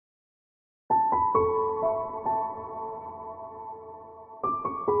Hi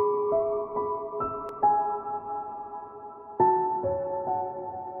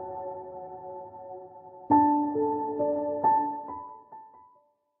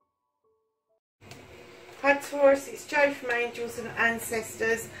Taurus, it's Jo from Angels and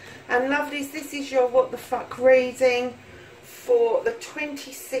Ancestors, and lovelies, this is your what the fuck reading for the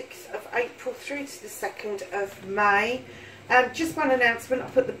 26th of April through to the 2nd of May. Just one announcement, I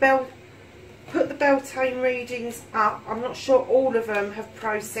put the Beltane readings up. I'm not sure all of them have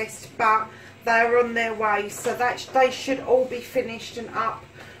processed, but they're on their way, so that they should all be finished and up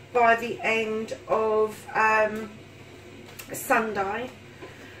by the end of Sunday.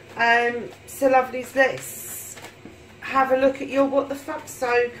 So lovelies, let's have a look at your what the fuck.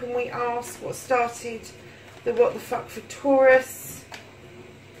 So can we ask what started the what the fuck for Taurus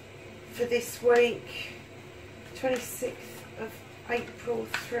for this week, 26th of April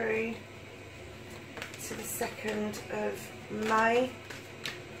through to the 2nd of May.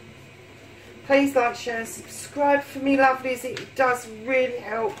 Please like, share and subscribe for me lovelies, it does really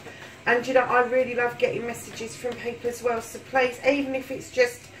help. And you know, I really love getting messages from people as well, so please, even if it's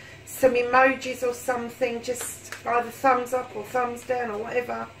just some emojis or something, just either thumbs up or thumbs down or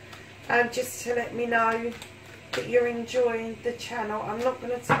whatever, just to let me know that you're enjoying the channel. I'm not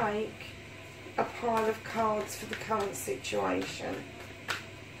going to take a pile of cards for the current situation.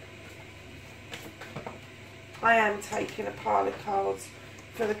 I am taking a pile of cards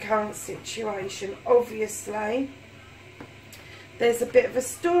for the current situation. Obviously, there's a bit of a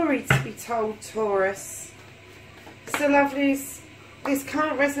story to be told, Taurus. So lovelies, this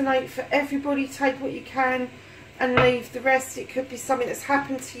can't resonate for everybody. Take what you can and leave the rest. It could be something that's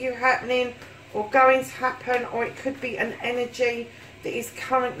happened to you, happening, or going to happen, or it could be an energy that is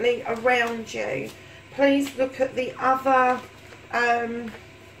currently around you. Please look at the other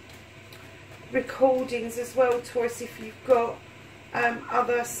recordings as well, Taurus, if you've got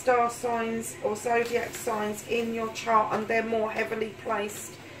other star signs or zodiac signs in your chart and they're more heavily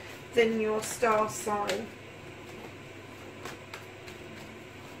placed than your star sign.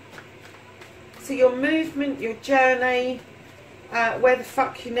 So your movement, your journey, where the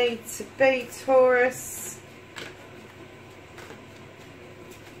fuck you need to be, Taurus.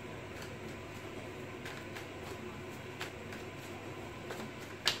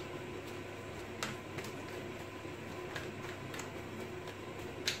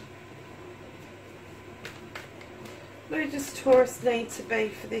 Where does Taurus need to be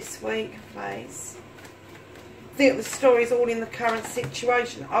for this week, please? I think the story's all in the current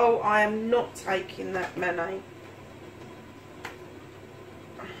situation. Oh, I am not taking that money.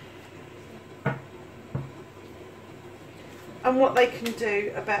 And what they can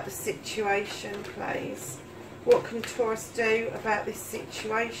do about the situation, please. What can Taurus do about this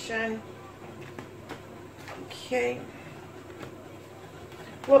situation? Thank you.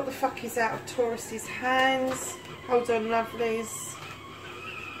 What the fuck is out of Taurus's hands? Hold on, lovelies.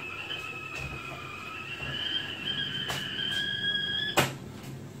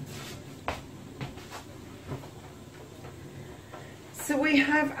 So we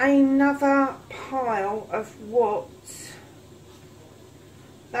have another pile of what?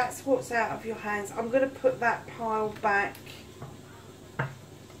 That's what's out of your hands. I'm going to put that pile back.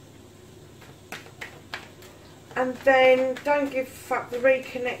 And then don't give a fuck, the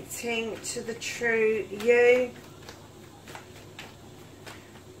reconnecting to the true you.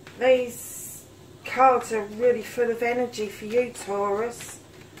 These cards are really full of energy for you, Taurus.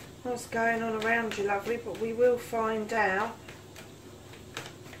 What's going on around you, lovely, but we will find out.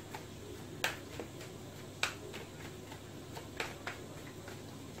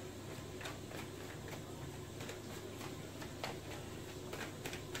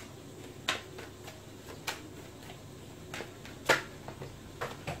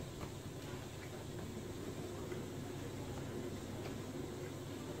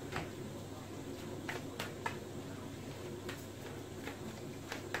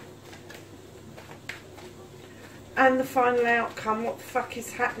 And the final outcome, what the fuck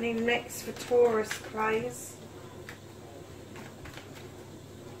is happening next for Taurus, please?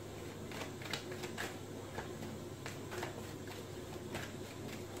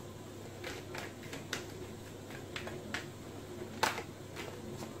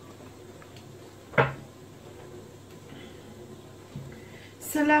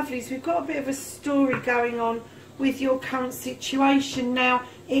 So lovelies, we've got a bit of a story going on with your current situation. Now,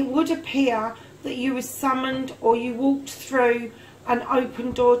 it would appear that you were summoned or you walked through an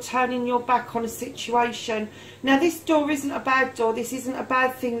open door, turning your back on a situation. Now this door isn't a bad door, this isn't a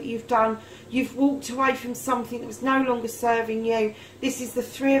bad thing that you've done. You've walked away from something that was no longer serving you. This is the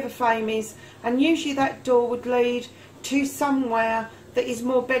Three of Famies, and usually that door would lead to somewhere that is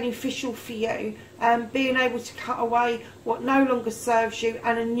more beneficial for you, being able to cut away what no longer serves you,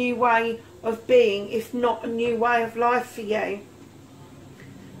 and a new way of being, if not a new way of life for you.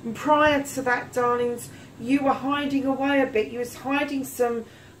 And prior to that, darlings, you were hiding away a bit. You was hiding some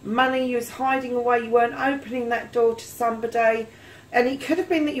money, you was hiding away, you weren't opening that door to somebody. And it could have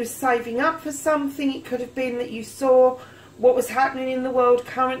been that you were saving up for something, it could have been that you saw what was happening in the world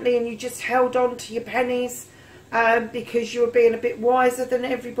currently and you just held on to your pennies because you were being a bit wiser than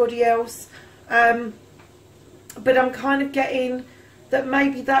everybody else. But I'm kind of getting that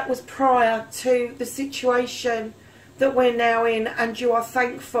maybe that was prior to the situation that we're now in, and you are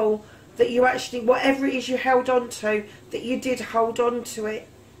thankful that you actually, whatever it is you held on to, that you did hold on to it.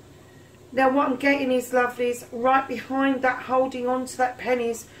 Now what I'm getting is, lovelies, right behind that holding on to that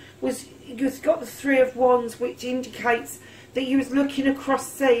pennies was, you've got the Three of Wands, which indicates that you was looking across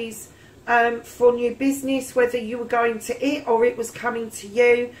seas for new business, whether you were going to it or it was coming to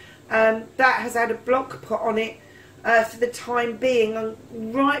you. That has had a block put on it for the time being.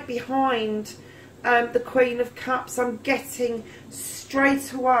 And right behind the Queen of Cups, I'm getting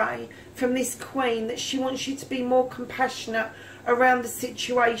straight away from this Queen that she wants you to be more compassionate around the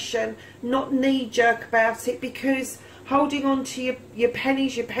situation, not knee-jerk about it, because holding on to your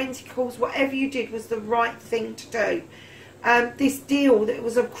pennies, your pentacles, whatever you did was the right thing to do. This deal that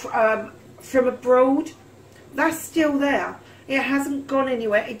was from abroad, that's still there. It hasn't gone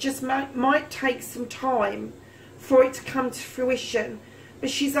anywhere. It just might take some time for it to come to fruition. But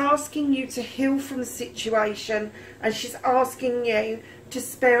she's asking you to heal from the situation, and she's asking you to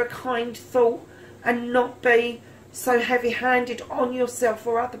spare a kind thought and not be so heavy-handed on yourself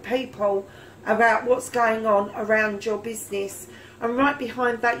or other people about what's going on around your business. And right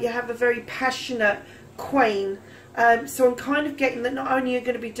behind that you have a very passionate Queen. So I'm kind of getting that not only are you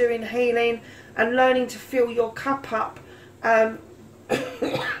going to be doing healing and learning to fill your cup up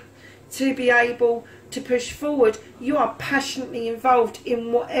to be able to push forward, you are passionately involved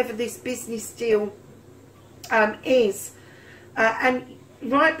in whatever this business deal is. And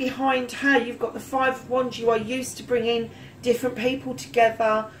right behind her you've got the Five of Wands. You are used to bringing different people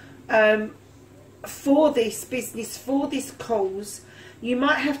together for this business, for this cause. You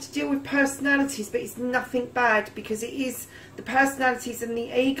might have to deal with personalities, but it's nothing bad, because it is the personalities and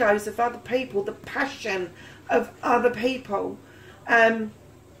the egos of other people, the passion of other people,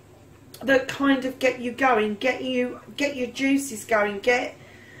 that kind of get you going, get your juices going, get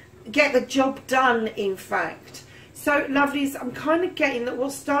the job done, in fact. So, lovelies, I'm kind of getting that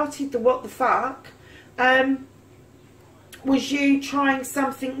what started the what the fuck was you trying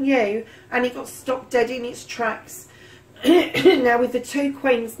something new and it got stopped dead in its tracks. Now, with the two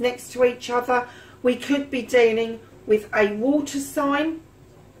Queens next to each other, we could be dealing with a water sign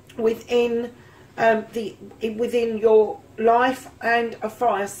within within your life, and a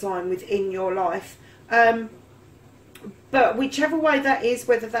fire sign within your life. But whichever way that is,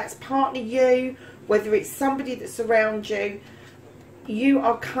 whether that's partly you, whether it's somebody that's around you, you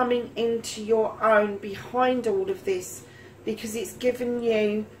are coming into your own behind all of this, because it's given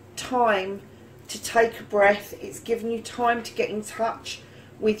you time to take a breath. It's given you time to get in touch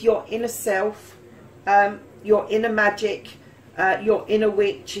with your inner self, your inner magic, your inner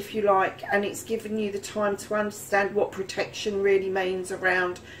witch, if you like, and it's given you the time to understand what protection really means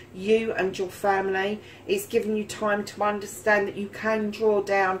around you and your family. It's given you time to understand that you can draw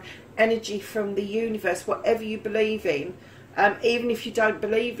down energy from the universe, whatever you believe in. Even if you don't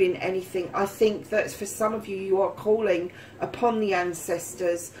believe in anything, I think that for some of you, you are calling upon the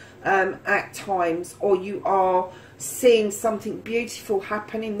ancestors at times, or you are seeing something beautiful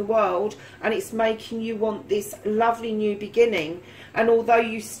happen in the world, and it's making you want this lovely new beginning. And although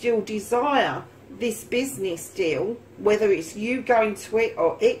you still desire this business deal, whether it's you going to it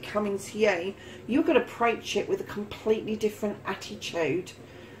or it coming to you, you're going to approach it with a completely different attitude.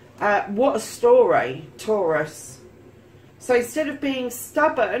 What a story, Taurus. So instead of being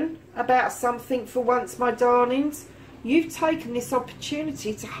stubborn about something for once, my darlings, you've taken this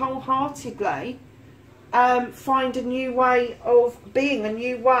opportunity to wholeheartedly find a new way of being, a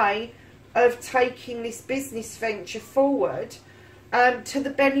new way of taking this business venture forward to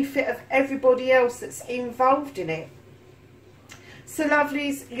the benefit of everybody else that's involved in it. So,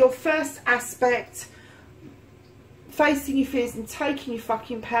 lovelies, your first aspect, facing your fears and taking your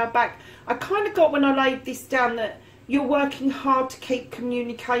fucking power back. I kind of got, when I laid this down, that you're working hard to keep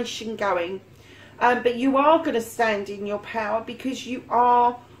communication going. But you are going to stand in your power because you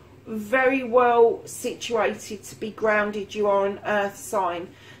are very well situated to be grounded. You are an earth sign.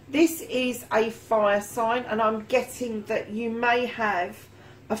 This is a fire sign, and I'm getting that you may have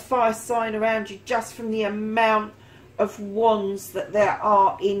a fire sign around you just from the amount of wands that there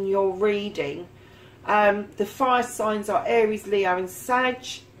are in your reading. The fire signs are Aries, Leo and Sag.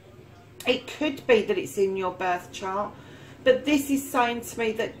 It could be that it's in your birth chart, but this is saying to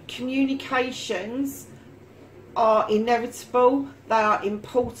me that communications are inevitable, they are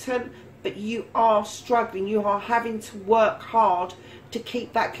important, but you are struggling. You are having to work hard to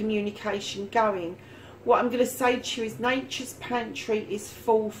keep that communication going. What I'm going to say to you is nature's pantry is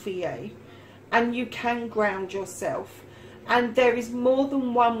full for you, and you can ground yourself, and there is more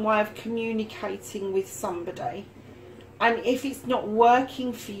than one way of communicating with somebody. And if it's not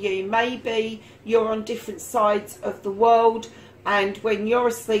working for you, maybe you're on different sides of the world, and when you're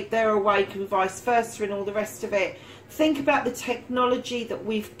asleep they're awake and vice versa and all the rest of it. Think about the technology that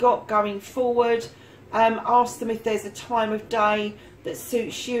we've got going forward. Ask them if there's a time of day that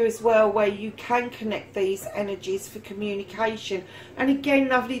suits you as well, where you can connect these energies for communication. And again,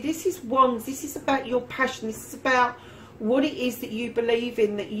 lovely, this is wands. This is about your passion. This is about what it is that you believe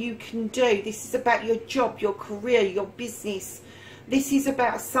in, that you can do. This is about your job, your career, your business. This is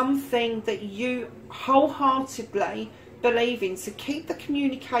about something that you wholeheartedly believe in. So keep the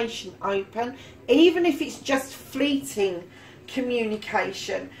communication open, even if it's just fleeting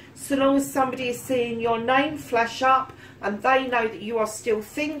communication, so long as somebody is seeing your name flash up and they know that you are still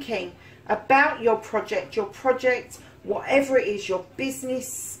thinking about your project, whatever it is, your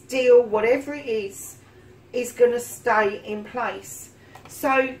business, deal, whatever it is going to stay in place.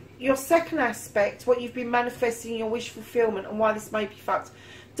 So your second aspect, what you've been manifesting, your wish fulfillment, and why this may be fucked.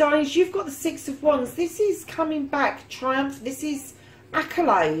 Darlings, you've got the Six of Wands. This is coming back, triumph. This is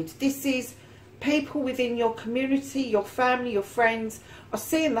accolade. This is people within your community, your family, your friends are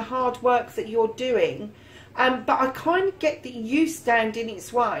seeing the hard work that you're doing. But I kind of get that you stand in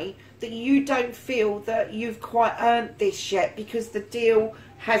its way, that you don't feel that you've quite earned this yet because the deal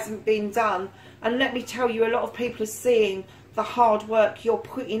hasn't been done. And let me tell you, a lot of people are seeing the hard work you're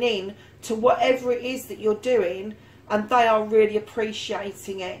putting in to whatever it is that you're doing, and they are really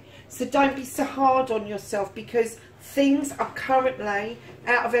appreciating it. So don't be so hard on yourself, because things are currently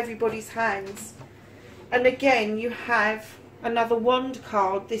out of everybody's hands. And again, you have another wand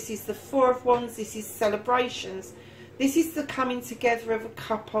card. This is the Four of Wands. This is celebrations. This is the coming together of a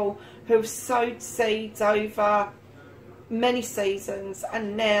couple who have sowed seeds over many seasons,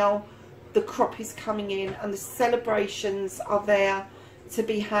 and now the crop is coming in and the celebrations are there to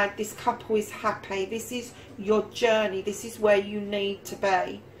be had. This couple is happy. This is your journey. This is where you need to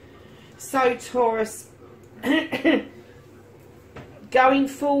be. So Taurus, going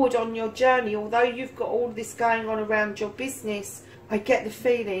forward on your journey, although you've got all this going on around your business, I get the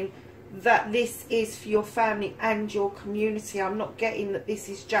feeling that this is for your family and your community. I'm not getting that this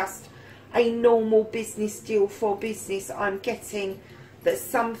is just a normal business deal for business. I'm getting that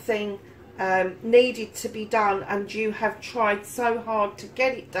something needed to be done, and you have tried so hard to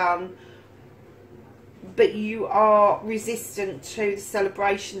get it done, but you are resistant to the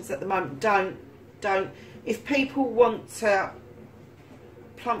celebrations at the moment. Don't. If people want to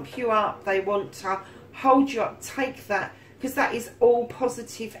plump you up, they want to hold you up, take that, because that is all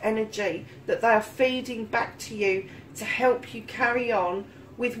positive energy that they are feeding back to you to help you carry on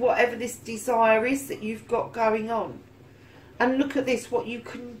with whatever this desire is that you've got going on. And look at this, what you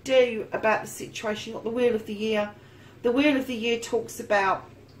can do about the situation. You've got the Wheel of the Year. The Wheel of the Year talks about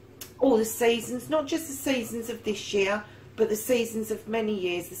all the seasons, not just the seasons of this year, but the seasons of many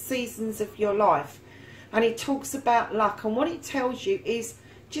years, the seasons of your life. And it talks about luck, and what it tells you is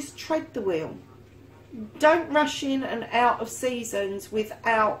just tread the wheel. Don't rush in and out of seasons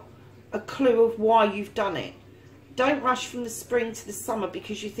without a clue of why you've done it. Don't rush from the spring to the summer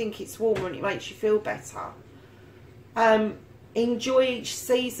because you think it's warmer and it makes you feel better. Enjoy each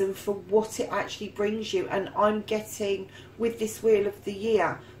season for what it actually brings you. And I'm getting with this Wheel of the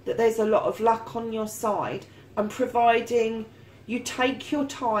Year that there's a lot of luck on your side, and providing you take your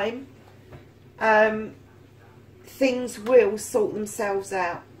time, things will sort themselves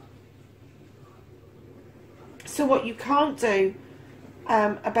out. So what you can't do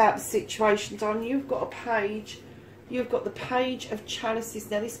about the situation, Don, you've got a page. You've got the Page of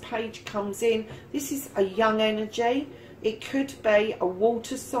Chalices. Now this page comes in. This is a young energy. It could be a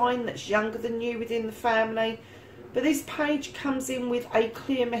water sign that's younger than you within the family. But this page comes in with a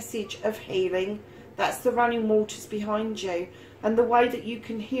clear message of healing. That's the running waters behind you. And the way that you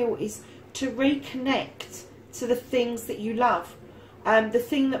can heal is to reconnect to the things that you love. the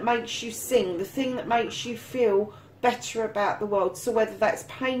thing that makes you sing, the thing that makes you feel better about the world. So whether that's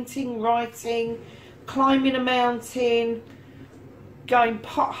painting, writing, climbing a mountain, going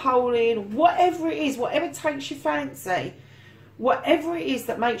potholing, whatever it is, whatever takes your fancy, whatever it is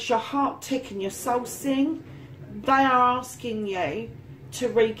that makes your heart tick and your soul sing, they are asking you to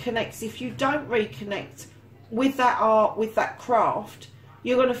reconnect. If you don't reconnect with that art, with that craft,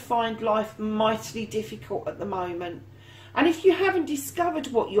 you're going to find life mightily difficult at the moment. And if you haven't discovered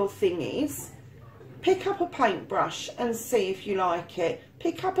what your thing is, pick up a paintbrush and see if you like it.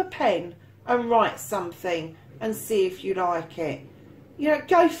 Pick up a pen and write something and see if you like it. You know,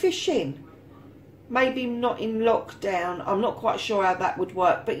 go fishing. Maybe not in lockdown. I'm not quite sure how that would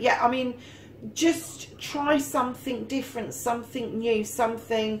work. But yeah, I mean, just try something different, something new,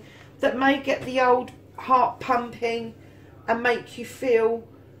 something that may get the old heart pumping and make you feel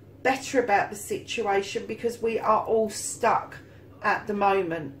better about the situation, because we are all stuck at the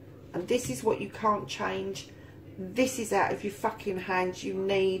moment. And this is what you can't change. This is out of your fucking hands. You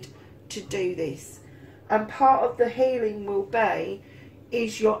need to do this. And part of the healing will be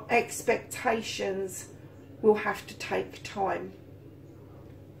is your expectations will have to take time.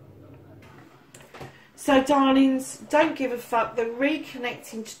 So darlings, don't give a fuck. The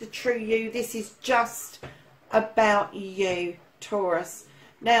reconnecting to the true you, this is just about you, Taurus.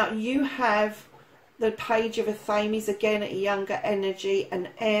 Now you have the Page of Athames, again a younger energy, an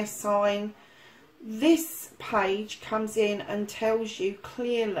air sign. This page comes in and tells you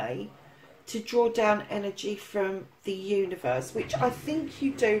clearly to draw down energy from the universe, which I think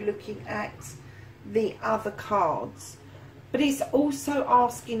you do looking at the other cards. But it's also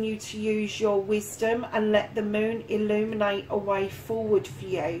asking you to use your wisdom and let the moon illuminate a way forward for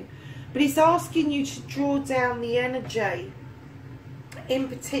you. But it's asking you to draw down the energy, in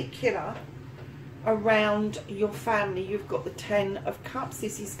particular, around your family. You've got the 10 of Cups.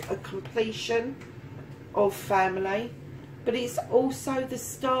 This is a completion of family. But it's also the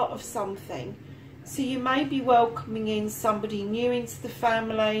start of something. So you may be welcoming in somebody new into the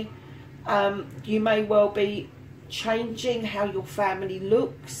family. You may well be changing how your family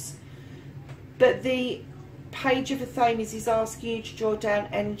looks. But the Page of Athames is asking you to draw down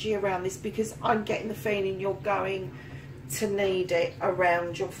energy around this, because I'm getting the feeling you're going to need it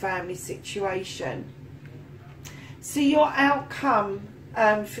around your family situation. So your outcome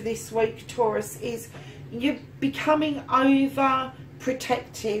for this week, Taurus, is you're becoming over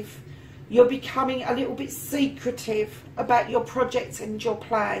protective. You're becoming a little bit secretive about your projects and your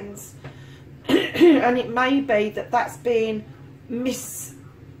plans. And it may be that that's being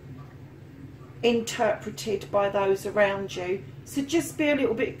misinterpreted by those around you. So just be a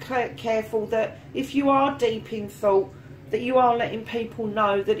little bit careful that if you are deep in thought, that you are letting people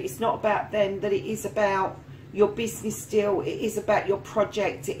know that it's not about them, that it is about your business deal, it is about your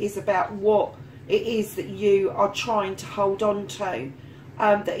project, it is about what it is that you are trying to hold on to,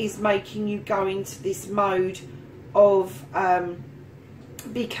 that is making you go into this mode of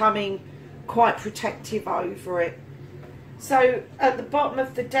becoming quite protective over it. So at the bottom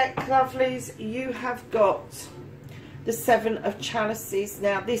of the deck, lovelies, you have got the 7 of Chalices.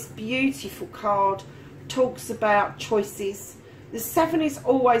 Now this beautiful card talks about choices. The 7 is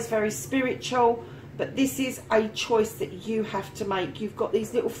always very spiritual, but this is a choice that you have to make. You've got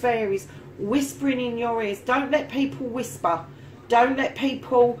these little fairies whispering in your ears. Don't let people whisper. Don't let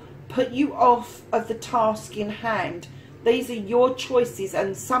people put you off of the task in hand. These are your choices,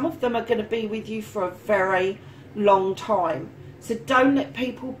 and some of them are going to be with you for a very long time. So don't let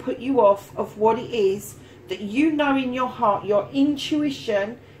people put you off of what it is that you know in your heart. Your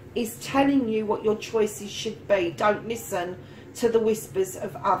intuition is telling you what your choices should be. Don't listen to the whispers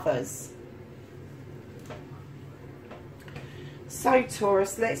of others. So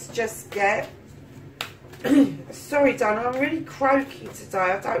Taurus, let's just get sorry Donna, I'm really croaky today.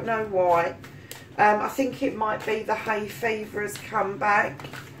 I don't know why. I think it might be the hay fever has come back.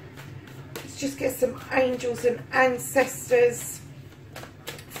 Let's just get some angels and ancestors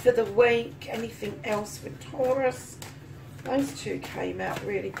for the week. Anything else for Taurus? Those two came out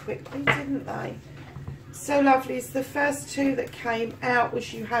really quickly, didn't they? So lovely. It's the first two that came out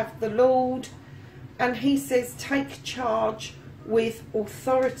was you have the Lord, and he says take charge with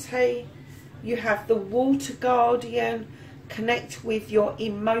authority. You have the Water Guardian, connect with your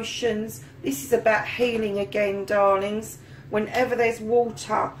emotions. This is about healing again, darlings. Whenever there's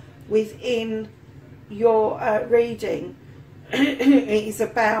water within your reading, it is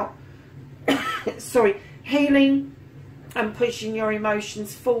about sorry, healing and pushing your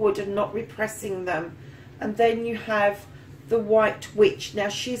emotions forward and not repressing them. And then you have the White Witch. Now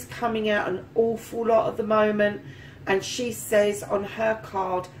she's coming out an awful lot at the moment. and she says on her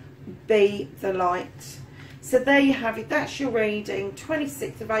card, be the light. So there you have it. That's your reading,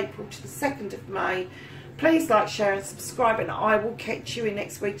 26th of April to the 2nd of May. Please like, share and subscribe, and I will catch you in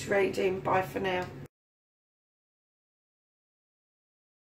next week's reading. Bye for now.